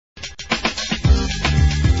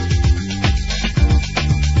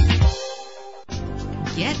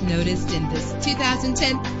noticed in this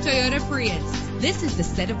 2010 Toyota Prius. This is the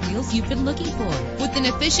set of wheels you've been looking for, with an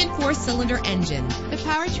efficient 4-cylinder engine. The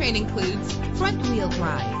powertrain includes front-wheel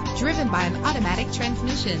drive, driven by an automatic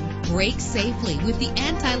transmission. Brake safely with the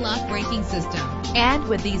anti-lock braking system. And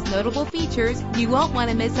with these notable features, you won't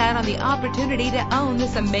want to miss out on the opportunity to own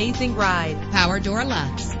this amazing ride. Power door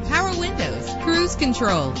locks, power windows, cruise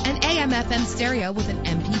control, an AM/FM stereo with an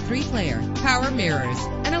MP3 player, power mirrors,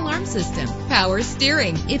 an alarm system, power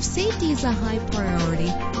steering. If safety is a high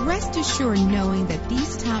priority, rest assured knowing that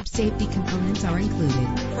these top safety components are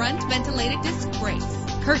included. Front ventilated disc brakes,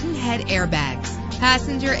 curtain head airbags,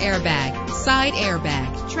 passenger airbag, side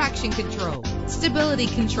airbag, traction control, stability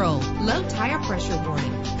control, low tire pressure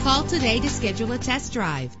warning. Call today to schedule a test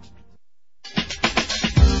drive.